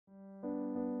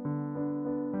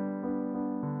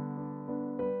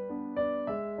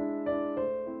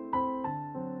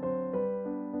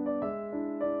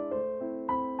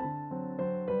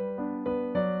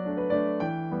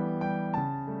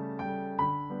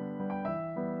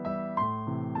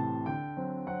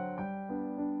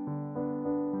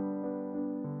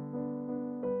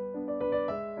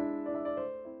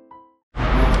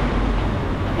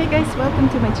guys, welcome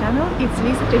to my channel. It's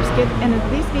Lisa Tripskid, and in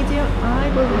this video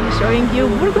I will be showing you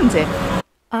Burgundy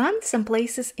and some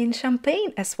places in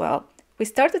Champagne as well. We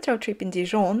started our trip in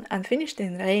Dijon and finished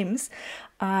in Reims,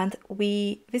 and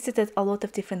we visited a lot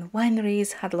of different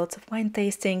wineries, had lots of wine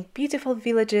tasting, beautiful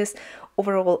villages.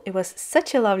 Overall, it was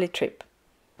such a lovely trip.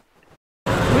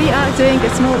 We are doing a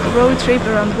small road trip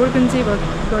around Burgundy.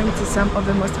 We're going to some of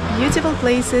the most beautiful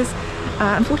places.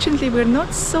 Unfortunately, we're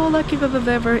not so lucky with the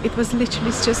weather. It was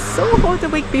literally just so hot the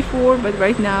week before, but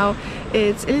right now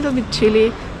it's a little bit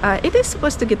chilly. It is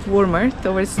supposed to get warmer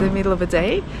towards the middle of the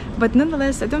day, but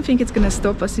nonetheless, I don't think it's gonna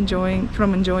stop us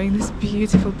from enjoying this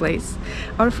beautiful place.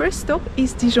 Our first stop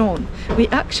is Dijon. We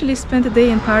actually spent a day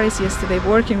in Paris yesterday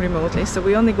working remotely, so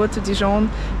we only got to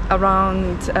Dijon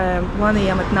around 1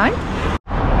 AM at night.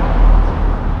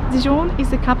 Dijon is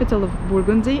the capital of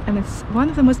Burgundy, and it's one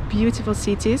of the most beautiful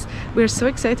cities. We are so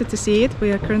excited to see it.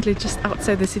 We are currently just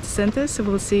outside the city center, so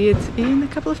we'll see it in a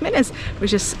couple of minutes. We're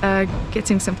just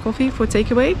getting some coffee for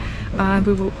takeaway, and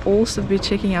we will also be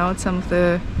checking out some of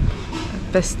the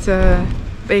best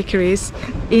bakeries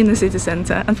in the city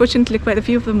center. Unfortunately, quite a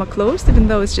few of them are closed, even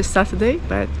though it's just Saturday,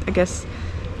 but I guess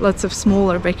lots of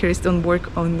smaller bakeries don't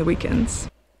work on the weekends.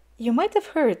 You might have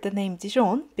heard the name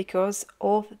Dijon because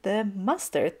of the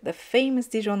mustard, the famous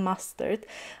Dijon mustard,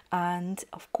 and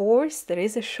of course there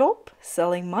is a shop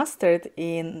selling mustard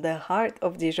in the heart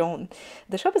of Dijon.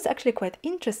 The shop is actually quite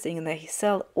interesting, and they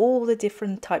sell all the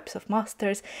different types of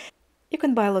mustards. You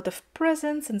can buy a lot of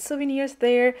presents and souvenirs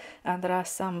there, and there are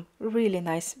some really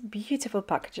nice, beautiful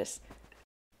packages.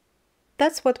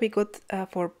 That's what we got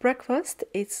for breakfast.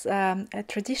 It's a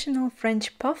traditional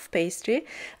French puff pastry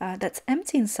that's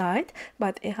empty inside,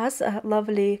 but it has a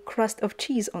lovely crust of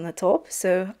cheese on the top,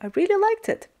 so I really liked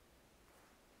it.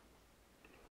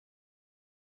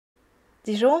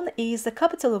 Dijon is the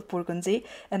capital of Burgundy,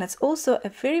 and it's also a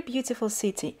very beautiful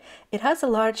city. It has a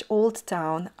large old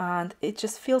town, and it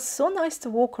just feels so nice to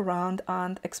walk around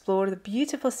and explore the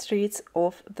beautiful streets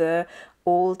of the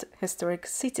old historic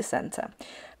city center.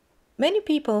 Many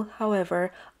people,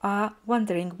 however, are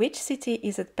wondering which city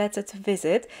is it better to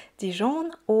visit,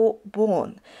 Dijon or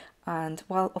Beaune. And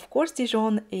while of course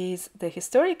Dijon is the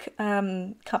historic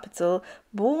capital,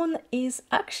 Beaune is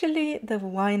actually the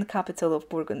wine capital of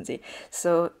Burgundy.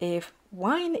 So if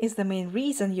wine is the main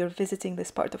reason you're visiting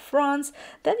this part of France,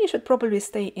 then you should probably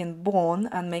stay in Beaune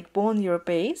and make Beaune your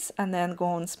base, and then go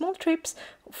on small trips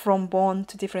from Beaune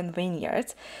to different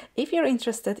vineyards. If you're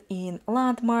interested in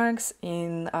landmarks,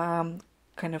 in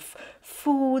kind of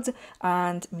food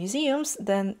and museums,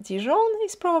 then Dijon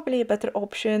is probably a better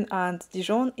option, and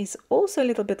Dijon is also a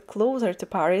little bit closer to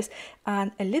Paris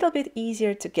and a little bit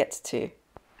easier to get to.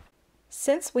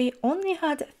 Since we only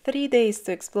had 3 days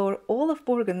to explore all of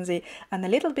Burgundy and a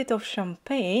little bit of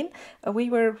Champagne, we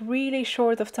were really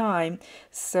short of time.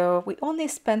 So we only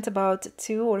spent about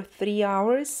 2 or 3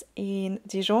 hours in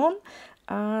Dijon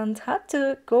and had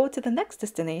to go to the next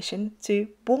destination, to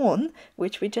Beaune,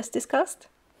 which we just discussed.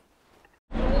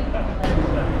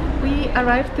 We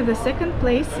arrived to the second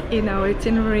place in our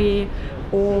itinerary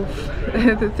of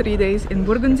the 3 days in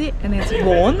Burgundy, and it's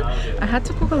Beaune. I had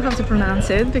to Google how to pronounce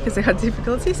it because I had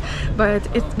difficulties, but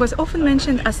it was often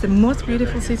mentioned as the most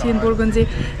beautiful city in Burgundy,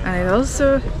 and it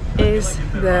also is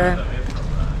the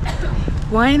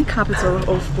wine capital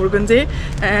of Burgundy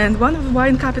and one of the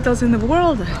wine capitals in the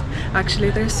world.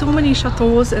 Actually, there are so many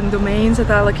chateaux and domains that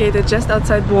are located just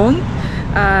outside Beaune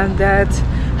that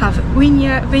have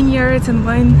vineyards and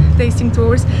wine tasting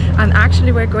tours, and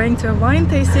actually we're going to a wine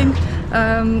tasting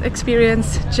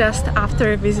experience just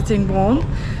after visiting Beaune,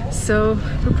 so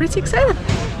we're pretty excited.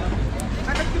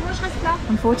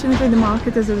 Unfortunately, the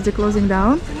market is already closing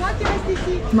down.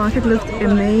 The market looked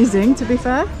amazing, to be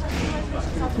fair,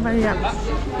 but yeah,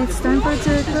 it's time for it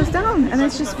to close down, and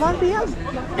it's just 1 PM.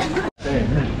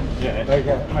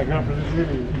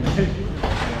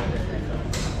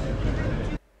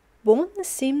 Beaune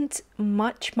seemed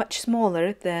much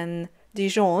smaller than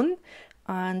Dijon,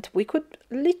 and we could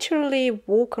literally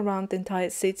walk around the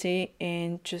entire city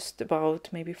in just about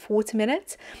maybe 40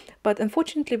 minutes. But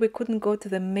unfortunately, we couldn't go to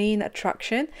the main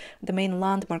attraction, the main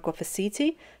landmark of the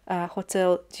city,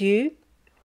 Hotel Dieu,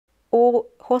 or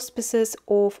hospices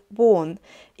of Beaune.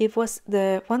 It was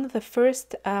one of the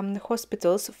first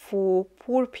hospitals for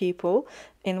poor people,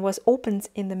 and was opened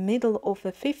in the middle of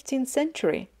the 15th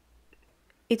century.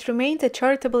 It remained a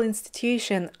charitable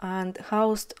institution and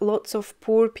housed lots of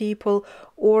poor people,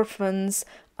 orphans,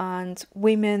 and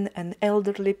women and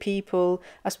elderly people,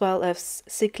 as well as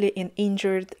sickly and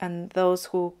injured, and those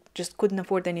who just couldn't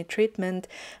afford any treatment,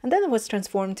 and then it was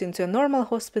transformed into a normal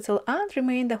hospital and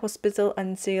remained a hospital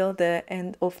until the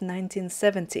end of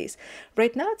 1970s.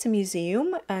 Right now it's a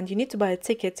museum and you need to buy a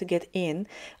ticket to get in,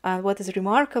 and what is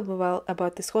remarkable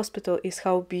about this hospital is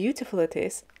how beautiful it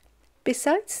is.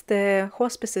 Besides the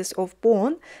hospices of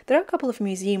Beaune, there are a couple of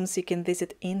museums you can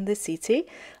visit in the city,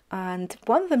 and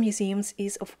one of the museums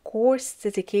is of course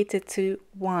dedicated to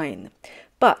wine.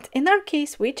 But in our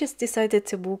case, we just decided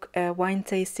to book a wine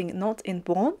tasting not in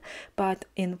Beaune, but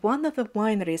in one of the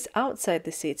wineries outside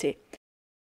the city.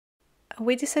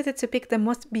 We decided to pick the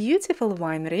most beautiful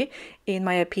winery, in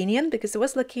my opinion, because it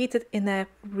was located in a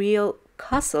real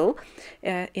castle,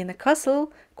 in a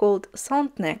castle called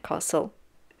Santenay Castle.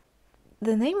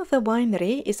 The name of the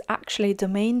winery is actually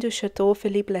Domaine du Château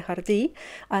Philippe Le Hardy,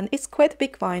 and it's quite a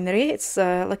big winery. It's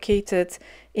located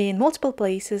in multiple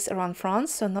places around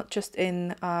France, so not just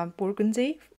in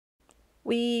Burgundy.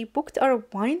 We booked our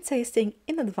wine tasting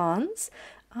in advance,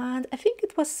 and I think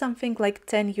it was something like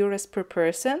 10 euros per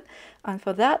person, and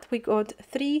for that we got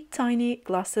 3 tiny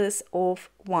glasses of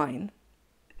wine.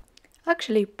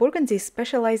 Actually, Burgundy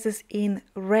specializes in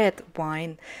red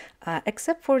wine,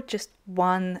 except for just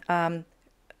one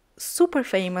super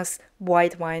famous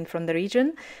white wine from the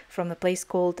region, from a place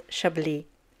called Chablis.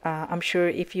 I'm sure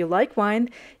if you like wine,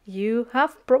 you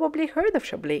have probably heard of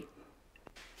Chablis.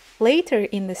 Later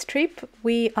in this trip,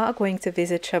 we are going to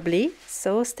visit Chablis,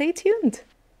 so stay tuned.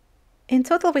 In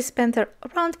total, we spent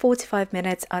around 45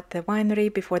 minutes at the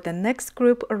winery before the next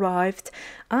group arrived,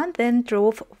 and then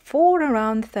drove for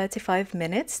around 35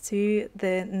 minutes to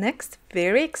the next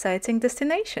very exciting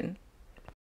destination.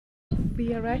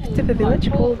 We arrived at a village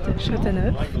called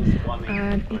Châteauneuf,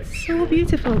 and it's so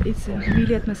beautiful. It's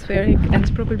really atmospheric and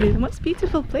it's probably the most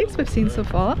beautiful place we've seen so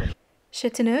far.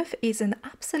 Châteauneuf is an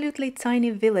absolutely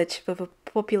tiny village with a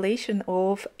population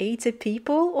of 80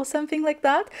 people or something like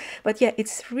that. But yeah,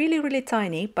 it's really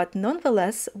tiny, but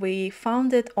nonetheless we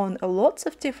found it on lots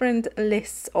of different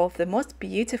lists of the most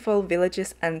beautiful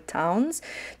villages and towns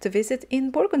to visit in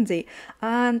Burgundy.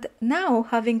 And now,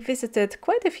 having visited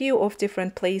quite a few of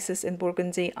different places in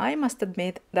Burgundy, I must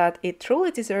admit that it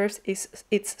truly deserves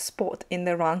its spot in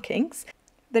the rankings.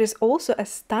 There is also a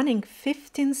stunning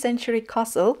 15th century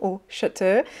castle or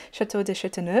chateau, Château de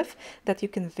Châteauneuf, that you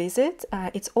can visit.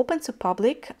 It's open to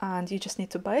public and you just need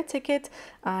to buy a ticket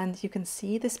and you can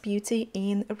see this beauty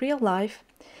in real life.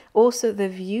 Also, the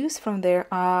views from there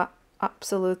are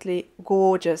absolutely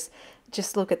gorgeous.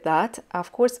 Just look at that.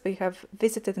 Of course, we have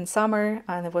visited in summer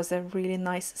and it was a really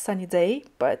nice sunny day,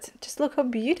 but just look how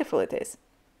beautiful it is.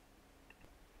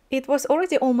 It was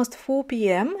already almost 4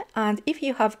 p.m. and if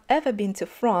you have ever been to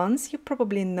France, you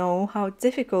probably know how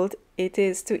difficult it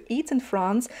is to eat in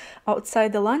France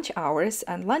outside the lunch hours,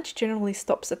 and lunch generally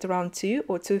stops at around 2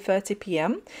 or 2:30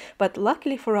 p.m. But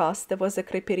luckily for us, there was a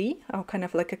crêperie, or kind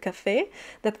of like a cafe,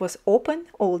 that was open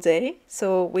all day,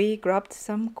 so we grabbed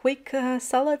some quick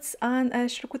salads and a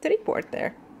charcuterie board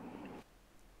there.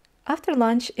 After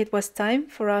lunch, it was time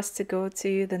for us to go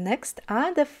to the next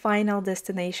and the final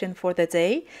destination for the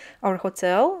day, our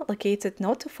hotel, located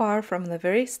not too far from the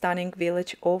very stunning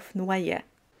village of Noyers.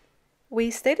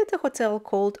 We stayed at a hotel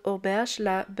called Auberge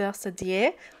la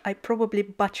Bersaudie. I probably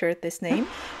butchered this name.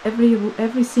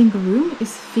 Every single room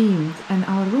is themed, and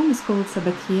our room is called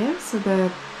Sabatier, so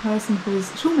the person who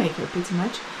is shoemaker pretty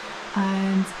much.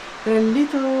 And there are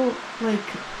little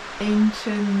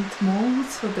ancient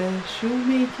molds for the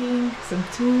shoemaking, some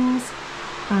tools.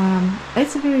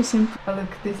 It's a very simple. Look,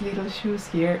 these little shoes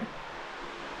here.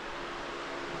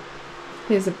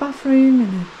 Here's a bathroom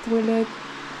and a toilet.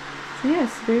 So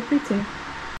yes, very pretty.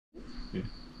 Yeah,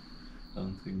 I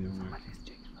don't think they're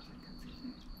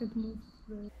working.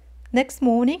 Next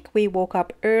morning, we woke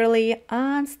up early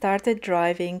and started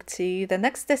driving to the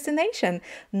next destination,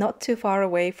 not too far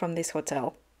away from this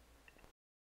hotel.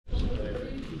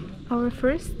 Our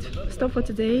first stop for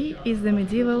today is the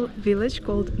medieval village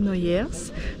called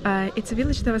Noyers. It's a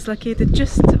village that was located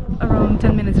just around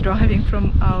 10 minutes driving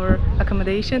from our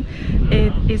accommodation.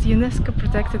 It is UNESCO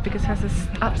protected because it has this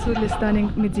absolutely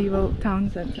stunning medieval town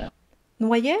center.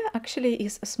 Noyers actually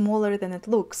is smaller than it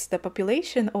looks. The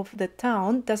population of the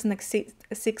town doesn't exceed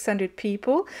 600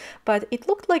 people, but it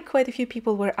looked like quite a few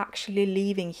people were actually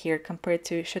living here compared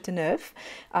to Châteauneuf.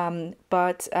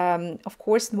 Of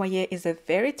course, Noyers is a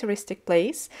very touristic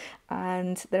place,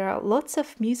 and there are lots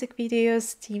of music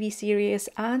videos, TV series,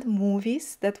 and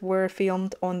movies that were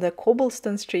filmed on the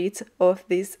cobblestone streets of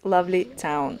this lovely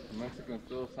town.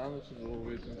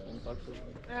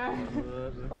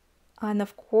 And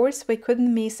of course, we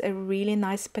couldn't miss a really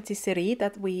nice patisserie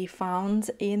that we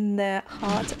found in the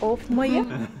heart of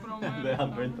Noyers. They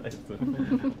advertised.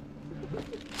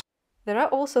 There are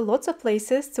also lots of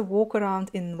places to walk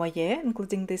around in Noyers,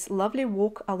 including this lovely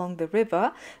walk along the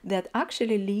river that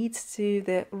actually leads to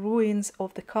the ruins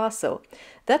of the castle.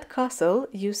 That castle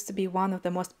used to be one of the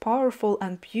most powerful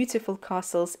and beautiful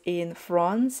castles in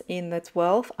France in the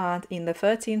 12th and in the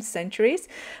 13th centuries,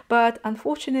 but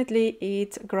unfortunately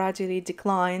it gradually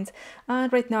declined,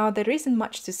 and right now there isn't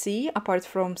much to see apart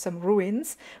from some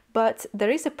ruins. But there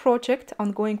is a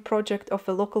ongoing project of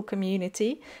a local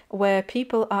community where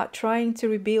people are trying to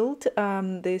rebuild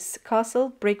this castle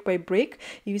brick by brick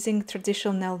using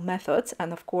traditional methods.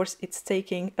 And of course, it's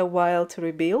taking a while to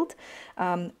rebuild.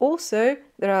 Also,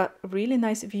 there are really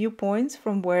nice viewpoints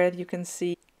from where you can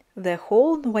see the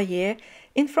whole Noyers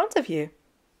in front of you.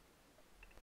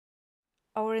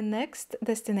 Our next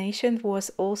destination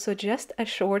was also just a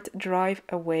short drive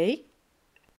away.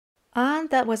 And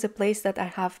that was a place that I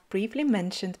have briefly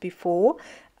mentioned before,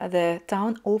 the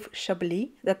town of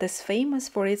Chablis, that is famous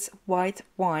for its white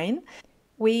wine.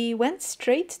 We went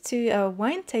straight to a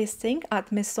wine tasting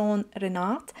at Maison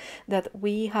Renard that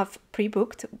we have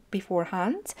pre-booked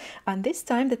beforehand, and this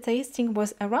time the tasting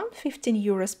was around 15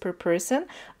 euros per person,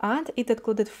 and it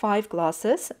included 5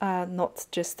 glasses, not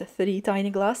just 3 tiny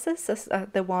glasses as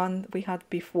the one we had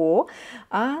before,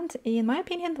 and in my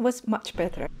opinion was much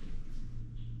better.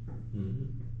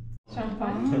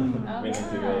 Champagne. We need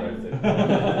to go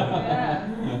there.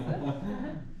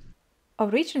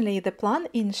 Originally, the plan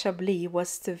in Chablis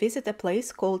was to visit a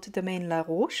place called Domaine La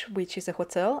Roche, which is a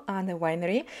hotel and a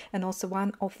winery, and also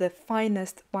one of the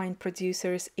finest wine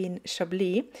producers in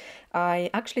Chablis.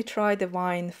 I actually tried the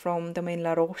wine from Domaine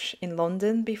La Roche in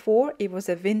London before. It was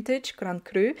a vintage Grand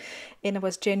Cru, and it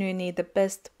was genuinely the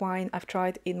best wine I've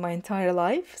tried in my entire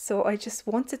life. So I just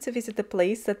wanted to visit the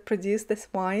place that produced this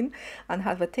wine and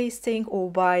have a tasting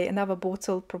or buy another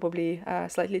bottle, probably a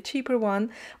slightly cheaper one.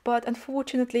 But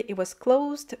unfortunately, it was closed.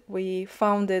 We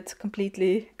found it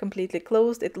completely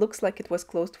closed. It looks like it was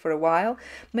closed for a while.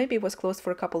 Maybe it was closed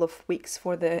for a couple of weeks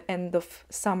for the end of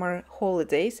summer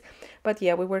holidays. But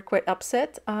yeah, we were quite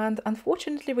upset, and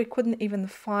unfortunately we couldn't even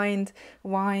find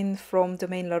wine from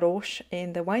Domaine La Roche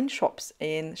in the wine shops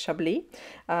in Chablis.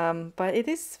 But it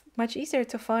is much easier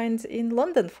to find in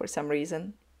London for some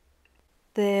reason.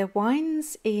 The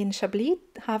wines in Chablis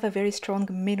have a very strong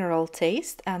mineral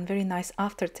taste and very nice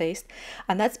aftertaste,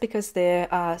 and that's because the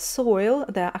soil,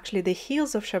 actually the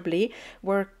hills of Chablis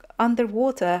were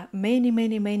underwater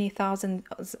many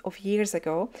thousands of years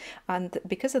ago, and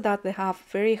because of that they have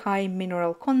very high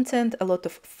mineral content, a lot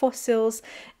of fossils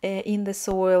in the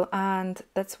soil, and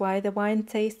that's why the wine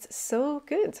tastes so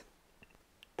good.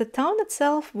 The town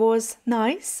itself was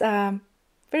nice.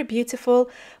 Very beautiful,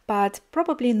 but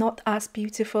probably not as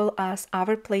beautiful as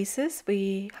other places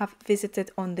we have visited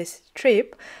on this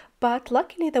trip. But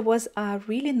luckily there was a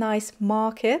really nice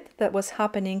market that was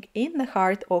happening in the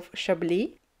heart of Chablis.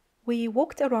 We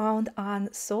walked around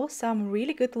and saw some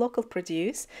really good local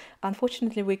produce.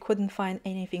 Unfortunately, we couldn't find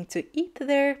anything to eat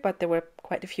there, but there were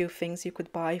quite a few things you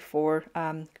could buy for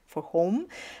home.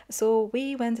 So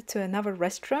we went to another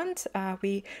restaurant.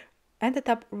 We ended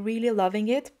up really loving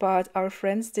it, but our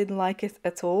friends didn't like it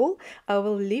at all. I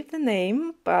will leave the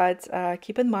name, but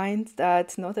keep in mind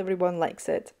that not everyone likes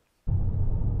it.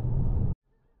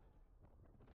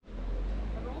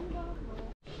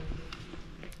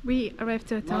 We arrived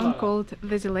to a town called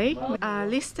Vezelay,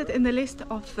 listed in the list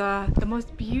of the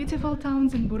most beautiful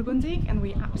towns in Burgundy, and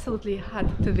we absolutely had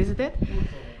to visit it.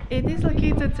 It is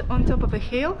located on top of a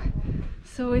hill,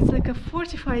 so it's like a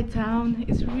fortified town.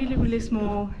 It's really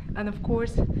small, and of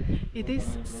course it is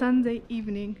Sunday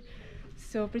evening,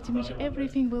 so pretty much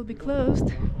everything will be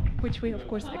closed, which we of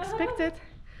course expected,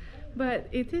 but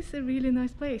it is a really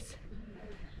nice place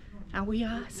and we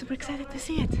are super excited to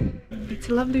see it. It's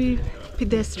a lovely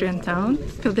pedestrian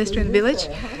village.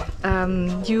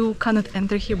 You cannot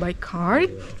enter here by car,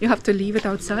 you have to leave it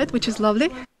outside, which is lovely.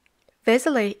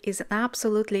 Vezelay is an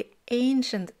absolutely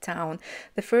ancient town.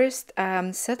 The first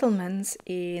settlements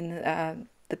in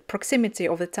the proximity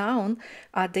of the town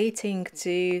are dating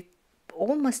to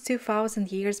almost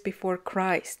 2000 years before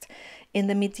Christ. In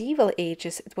the medieval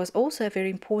ages, it was also a very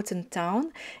important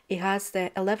town. It has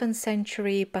the 11th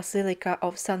century Basilica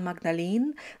of San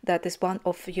Magdalene, that is one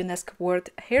of UNESCO World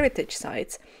Heritage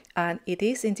Sites, and it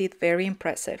is indeed very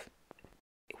impressive.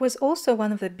 It was also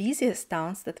one of the busiest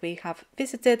towns that we have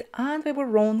visited, and we were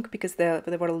wrong because there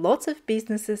were lots of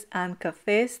businesses and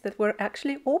cafes that were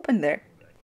actually open there.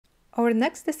 Our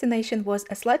next destination was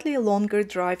a slightly longer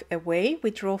drive away. We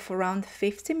drove around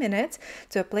 50 minutes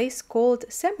to a place called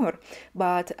Semur.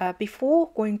 But before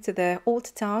going to the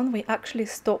old town, we actually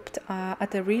stopped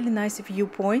at a really nice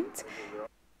viewpoint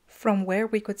from where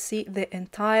we could see the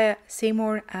entire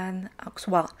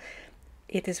Semur-en-Auxois.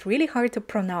 It is really hard to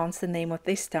pronounce the name of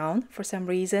this town for some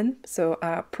reason, so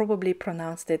I probably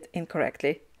pronounced it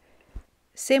incorrectly.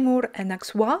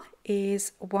 Semur-en-Auxois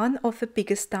is one of the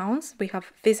biggest towns we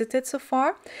have visited so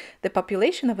far. The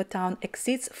population of the town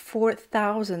exceeds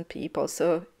 4,000 people,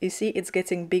 so you see it's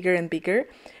getting bigger and bigger.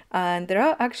 And there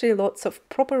are actually lots of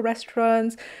proper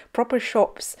restaurants, proper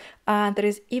shops, and there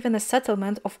is even a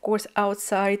settlement, of course,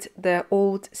 outside the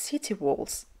old city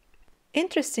walls.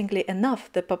 Interestingly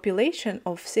enough, the population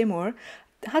of Semur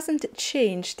hasn't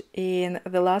changed in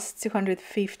the last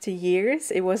 250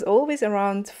 years. It was always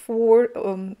around 4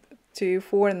 to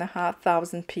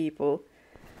 4,500 people.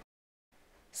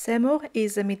 Semur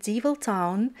is a medieval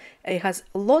town. It has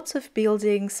lots of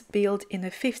buildings built in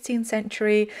the 15th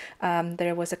century.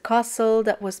 There was a castle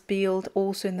that was built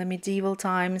also in the medieval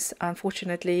times.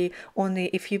 Unfortunately, only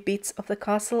a few bits of the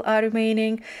castle are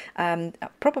remaining.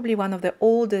 Probably one of the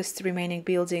oldest remaining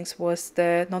buildings was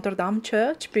the Notre Dame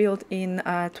church, built in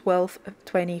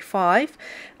 1225,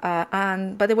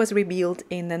 but it was rebuilt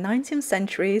in the 19th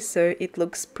century, so it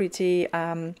looks pretty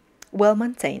well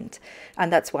maintained,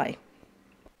 and that's why.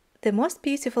 The most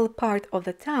beautiful part of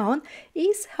the town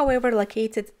is, however,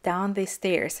 located down the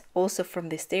stairs. Also from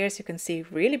the stairs you can see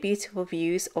really beautiful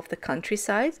views of the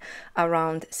countryside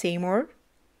around Semur.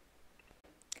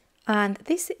 And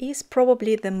this is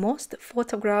probably the most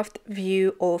photographed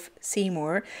view of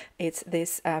Semur. It's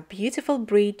this beautiful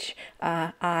bridge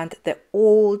and the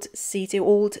old city,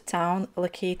 old town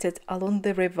located along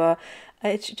the river.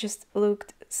 It just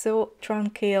looked so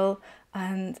tranquil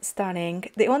and stunning.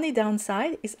 The only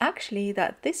downside is actually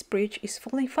that this bridge is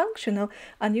fully functional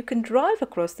and you can drive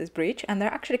across this bridge, and there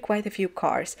are actually quite a few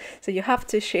cars, so you have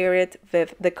to share it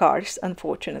with the cars,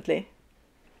 unfortunately.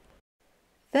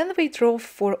 Then we drove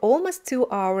for almost 2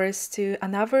 hours to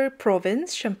another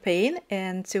province, Champagne,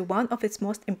 and to one of its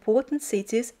most important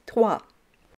cities, Troyes.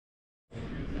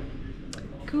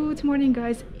 Good morning,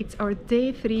 guys. It's our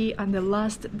day 3 and the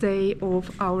last day of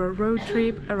our road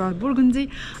trip around Burgundy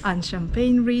and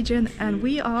Champagne region, and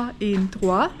we are in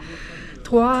Troyes.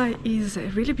 Troyes is a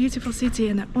really beautiful city,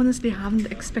 and I honestly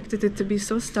haven't expected it to be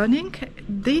so stunning.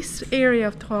 This area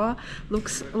of Troyes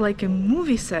looks like a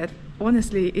movie set.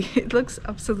 Honestly, it looks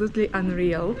absolutely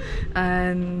unreal,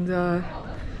 and the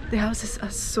houses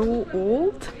are so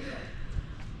old.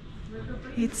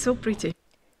 It's so pretty.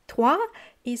 Troyes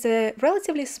is a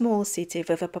relatively small city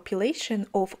with a population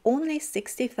of only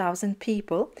 60,000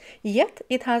 people, yet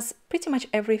it has pretty much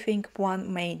everything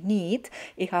one may need.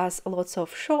 It has lots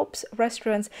of shops,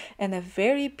 restaurants, and a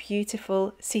very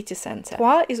beautiful city center.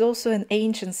 Troyes is also an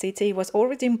ancient city. It was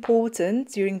already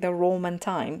important during the Roman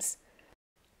times.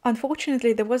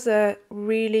 Unfortunately, there was a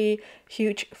really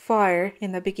huge fire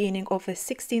in the beginning of the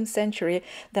 16th century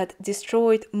that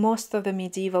destroyed most of the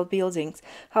medieval buildings.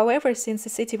 However, since the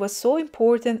city was so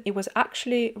important, it was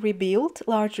actually rebuilt,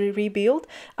 largely rebuilt,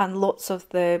 and lots of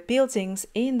the buildings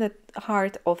in the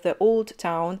heart of the old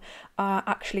town are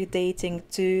actually dating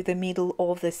to the middle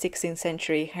of the 16th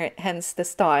century, hence the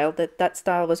style, that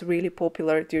style was really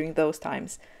popular during those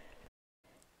times.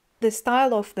 The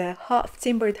style of the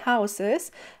half-timbered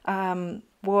houses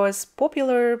was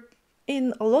popular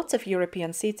in lots of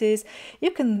European cities.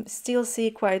 You can still see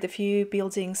quite a few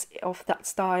buildings of that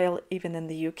style even in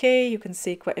the UK. You can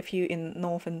see quite a few in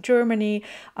northern Germany,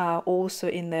 also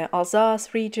in the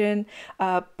Alsace region.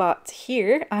 But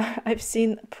here I've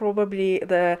seen probably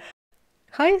the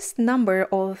highest number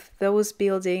of those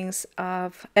buildings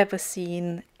I've ever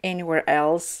seen anywhere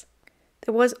else.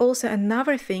 There was also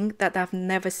another thing that I've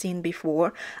never seen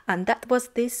before, and that was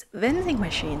this vending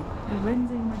machine. A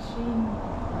vending machine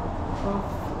of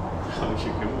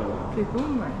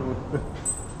cucumber.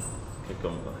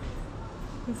 Cucumber.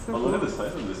 It's so Oh, look at cool. the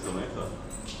size of this tomato.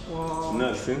 Wow. I've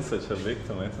never seen such a big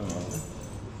tomato now.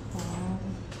 Wow.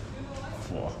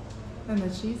 Wow. And the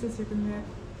cheeses you can get.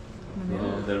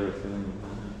 Yeah, they're refilling.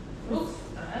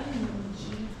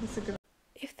 It's a good.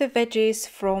 If the veggies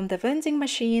from the vending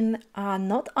machine are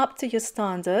not up to your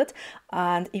standard,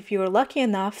 and if you're lucky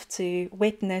enough to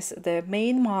witness the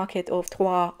main market of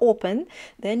Troyes open,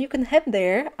 then you can head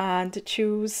there and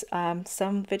choose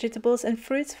some vegetables and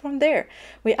fruits from there.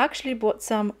 We actually bought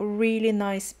some really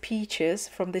nice peaches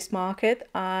from this market,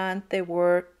 and they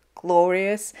were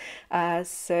glorious.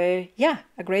 So yeah,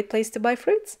 a great place to buy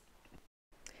fruits.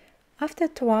 After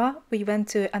Troyes, we went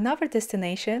to another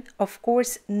destination. Of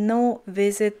course, no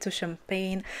visit to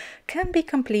Champagne can be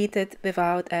completed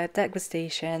without a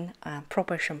degustation and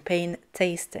proper champagne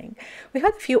tasting. We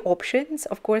had a few options.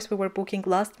 Of course, we were booking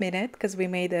last minute because we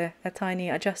made a tiny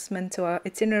adjustment to our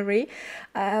itinerary.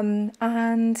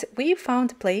 And we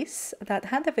found a place that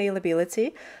had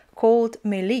availability called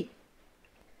Mély.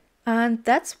 And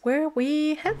that's where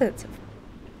we headed.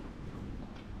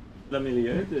 La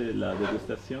milieu de la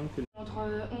dégustation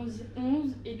entre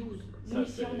 11 et 12. Nous,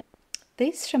 ici, on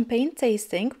This champagne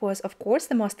tasting was, of course,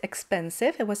 the most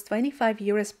expensive. It was 25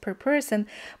 euros per person,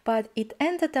 but it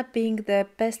ended up being the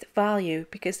best value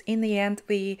because in the end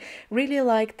we really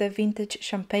liked the vintage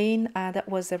champagne that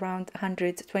was around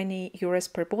 120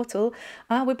 euros per bottle.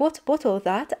 We bought a bottle of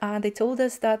that and they told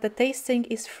us that the tasting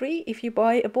is free if you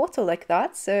buy a bottle like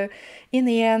that. So in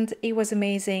the end, it was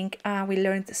amazing and we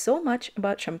learned so much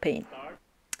about champagne.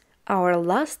 Our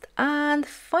last and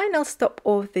final stop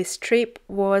of this trip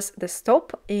was the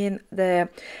stop in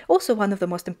also one of the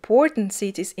most important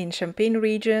cities in Champagne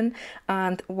region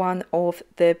and one of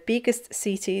the biggest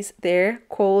cities there,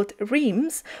 called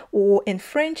Reims, or in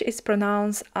French it's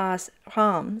pronounced as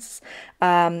Reims.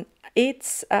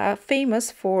 It's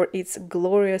famous for its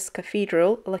glorious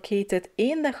cathedral located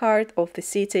in the heart of the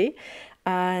city.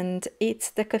 And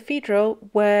it's the cathedral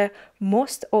where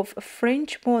most of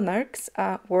French monarchs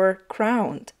were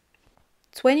crowned.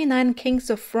 29 kings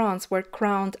of France were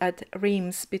crowned at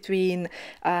Reims between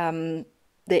the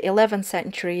 11th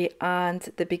century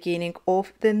and the beginning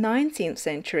of the 19th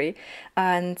century.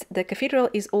 And the cathedral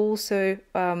is also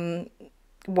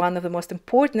one of the most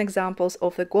important examples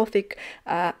of the Gothic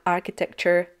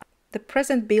architecture. The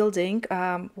present building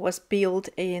was built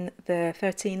in the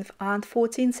 13th and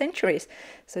 14th centuries,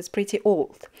 so it's pretty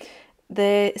old.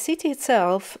 The city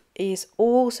itself is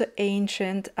also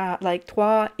ancient, like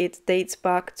Troyes. It dates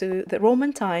back to the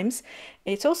Roman times.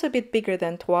 It's also a bit bigger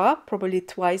than Troyes, probably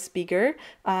twice bigger,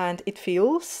 and it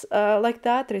feels like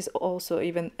that. There is also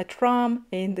even a tram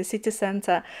in the city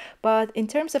center. But in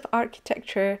terms of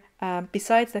architecture,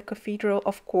 besides the cathedral,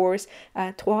 of course,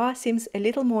 Troyes seems a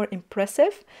little more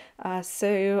impressive.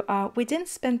 So we didn't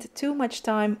spend too much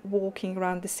time walking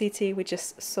around the city. We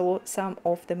just saw some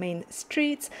of the main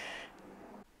streets.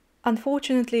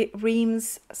 Unfortunately,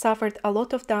 Reims suffered a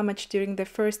lot of damage during the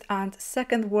First and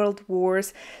Second World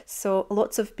Wars, so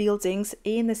lots of buildings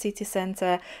in the city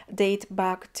centre date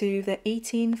back to the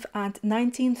 18th and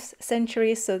 19th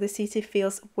centuries, so the city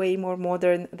feels way more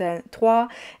modern than Troyes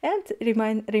and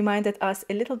reminded us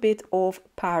a little bit of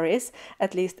Paris,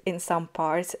 at least in some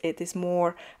parts. It is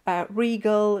more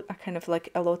regal, kind of like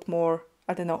a lot more,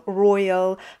 I don't know,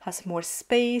 royal, has more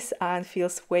space and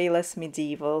feels way less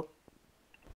medieval.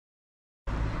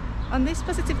 On this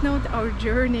positive note, our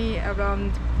journey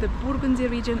around the Burgundy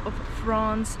region of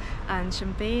France and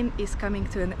Champagne is coming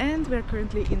to an end. We're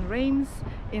currently in Reims,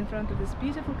 in front of this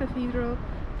beautiful cathedral,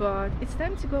 but it's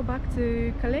time to go back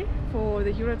to Calais for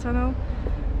the Eurotunnel,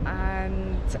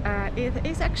 and it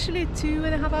is actually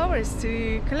 2.5 hours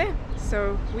to Calais,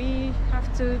 so we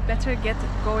have to better get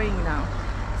going now.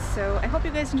 So I hope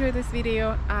you guys enjoyed this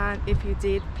video, and if you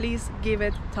did, please give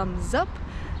it thumbs up.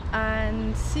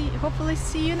 And hopefully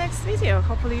see you next video.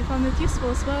 Hopefully you found it useful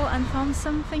as well and found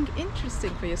something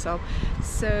interesting for yourself.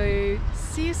 So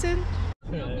see you soon.